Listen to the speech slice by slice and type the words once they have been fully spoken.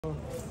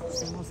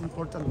The most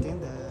important thing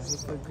that he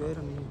played good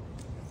and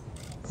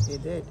he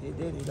did.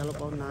 He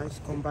galloped out nice,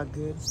 come back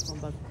good, come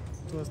back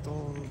to a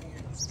stone,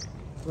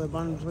 to a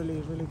barn really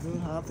good,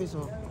 happy.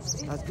 So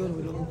that's good.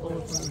 We're looking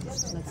forward to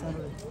next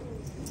Saturday.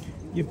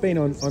 You've been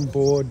on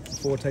board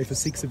Forte for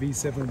 6 of his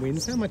 7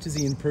 wins. How much has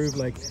he improved,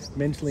 like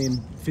mentally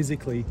and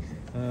physically,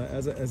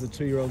 as a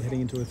 2-year-old heading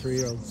into a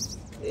 3-year-old?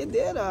 He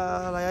did.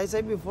 Like I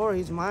said before,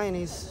 his mind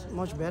is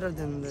much better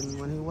than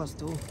when he was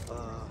 2.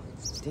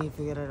 I think he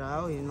figured it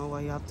out. He know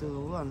what he have to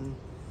do, and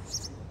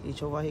he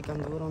showed what he can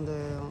do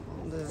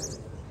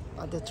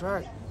at the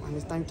track. When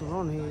it's time to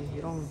run,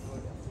 he don't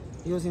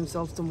use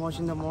himself too much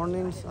in the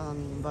mornings,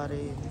 but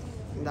in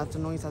the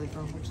afternoon he's a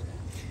different horse.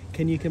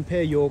 Can you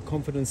compare your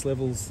confidence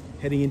levels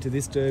heading into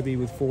this derby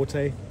with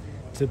Forte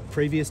to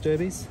previous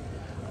derbies?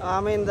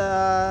 I mean,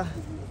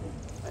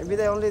 maybe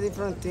the only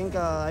different thing,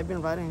 I've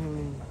been riding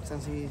him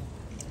since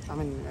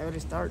every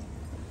start,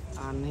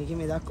 and he gave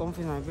me that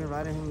confidence. I've been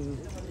riding him,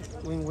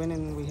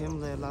 winning with him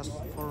the last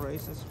 4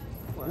 races.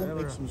 Whatever.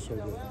 What makes him so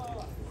good?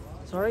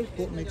 Sorry?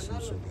 What makes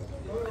him so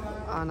good?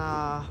 And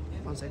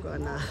one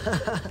second.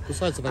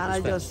 Besides the fact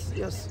and I he's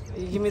just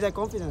he give me that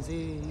confidence.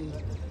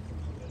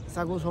 He's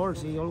a good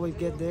horse. He always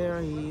get there.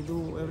 He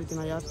do everything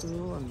I have to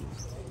do, and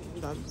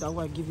that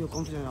will give you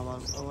confidence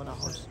about a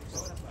horse.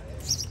 So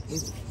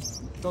he's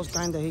those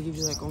kind that he gives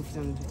you the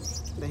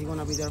confidence that he's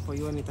gonna be there for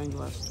you anytime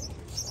you ask.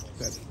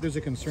 There's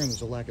a concern.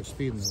 There's a lack of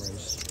speed in the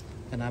race,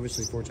 and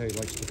obviously Forte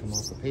likes to come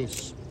off the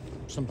pace,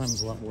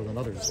 sometimes a lot more than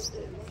others.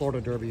 Florida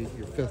Derby,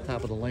 you're 5th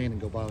top of the lane and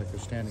go by like they're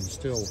standing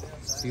still.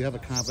 Do you have a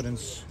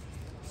confidence?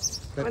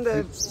 I mean,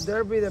 the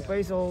Derby, the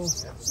pace,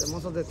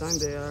 most of the time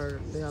they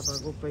have a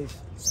good pace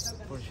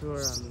for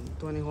sure, and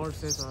 20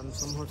 horses and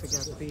some horses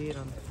get speed,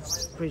 and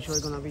pretty sure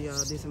it's gonna be a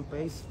decent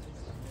pace.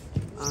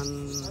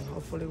 And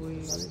hopefully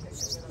we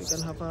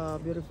can have a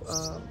beautiful,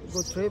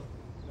 good trip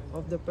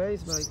of the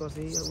pace,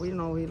 because we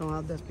know he don't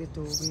have the speed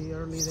to be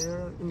early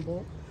there in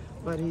ball,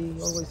 but he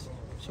always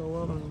show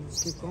up and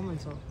keep coming.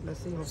 So let's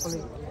see.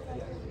 Hopefully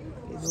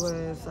he do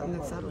it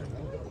next Saturday.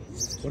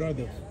 What are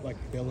the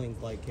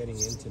feelings like heading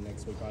into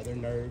next week? Are there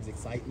nerves,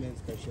 excitement,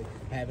 especially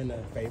having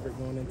a favorite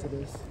going into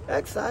this?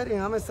 Exciting.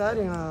 I'm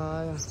excited.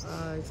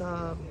 It's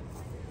a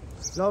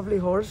lovely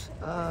horse.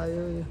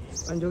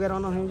 When you get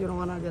on him, you don't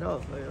want to get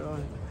off.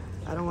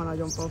 I don't want to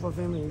jump off of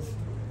him. He's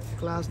a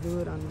class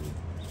dude, and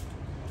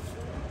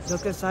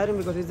just exciting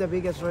because it's the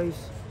biggest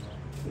race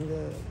in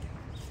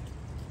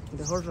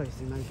the horse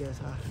racing, I guess.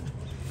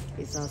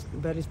 It's a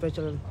very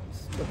special.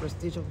 The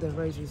prestige of the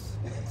race is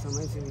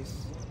amazing.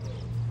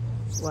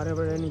 It's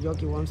whatever any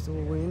jockey wants to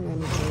win,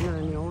 any trainer,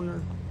 any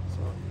owner.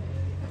 So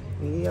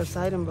we are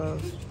excited, but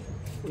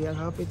we are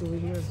happy to be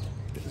here.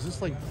 Is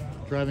this like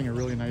driving a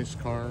really nice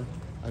car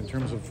in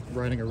terms of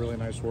riding a really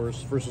nice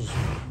horse versus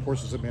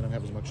horses that may not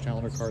have as much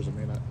talent or cars that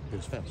may not be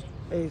as fast?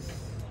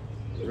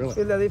 You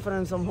feel the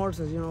difference. Some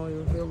horses,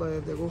 you feel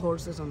the good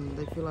horses, and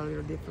they feel a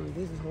little different.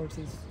 This horse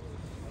is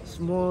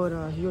smooth,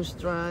 huge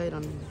stride,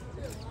 and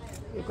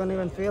you can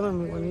even feel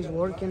him when he's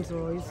working.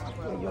 So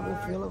you have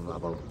a feel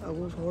about a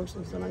good horse.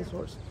 It's a nice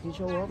horse. He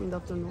show up in the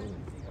afternoon.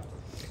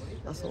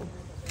 That's all.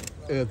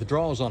 The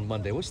draw is on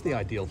Monday. What's the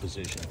ideal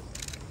position?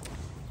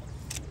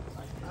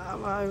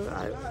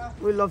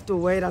 We love to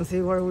wait and see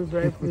where we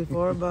break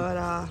before,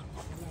 but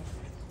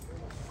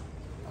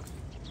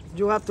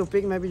you have to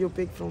pick. Maybe you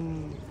pick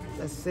from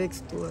a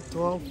 6 to a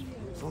 12,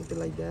 something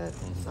like that.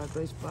 It's a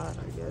great spot,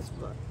 I guess.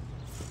 But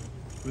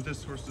with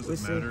this horse, does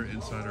it matter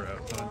inside or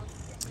outside?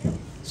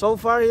 So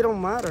far, it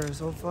don't matter.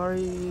 So far,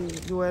 he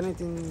do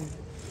anything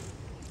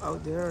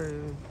out there.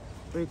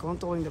 Pretty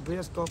comfortable in the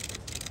Breeders' Cup.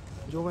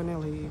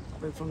 Juvenile, he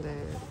played from the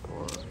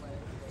or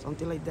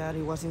something like that.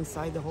 He was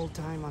inside the whole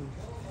time, and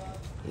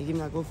he gave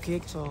me a good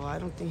kick. So I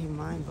don't think he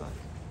mind, but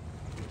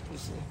we'll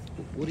see.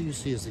 What do you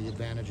see as the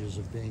advantages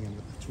of being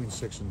between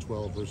 6 and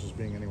 12 versus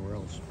being anywhere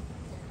else?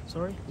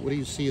 Sorry? What do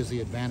you see as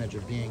the advantage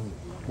of being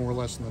more or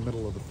less in the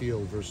middle of the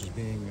field versus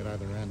being at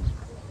either end?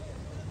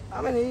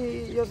 I mean,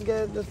 he just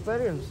get the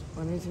experience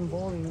when he's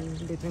involved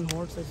in between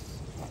horses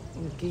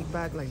and kick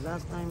back like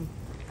last time.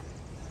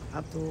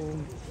 Have to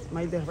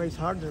make the race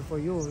harder for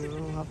you. You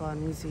don't have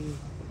an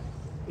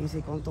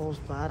easy control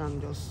spot and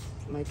just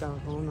make a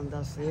run and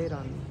that's it.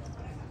 And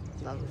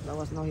that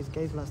was not his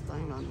case last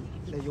time. And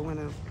the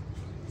juvenile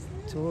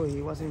too,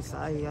 he was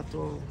inside. He had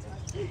to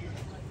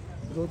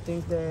do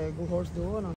things the good horse do.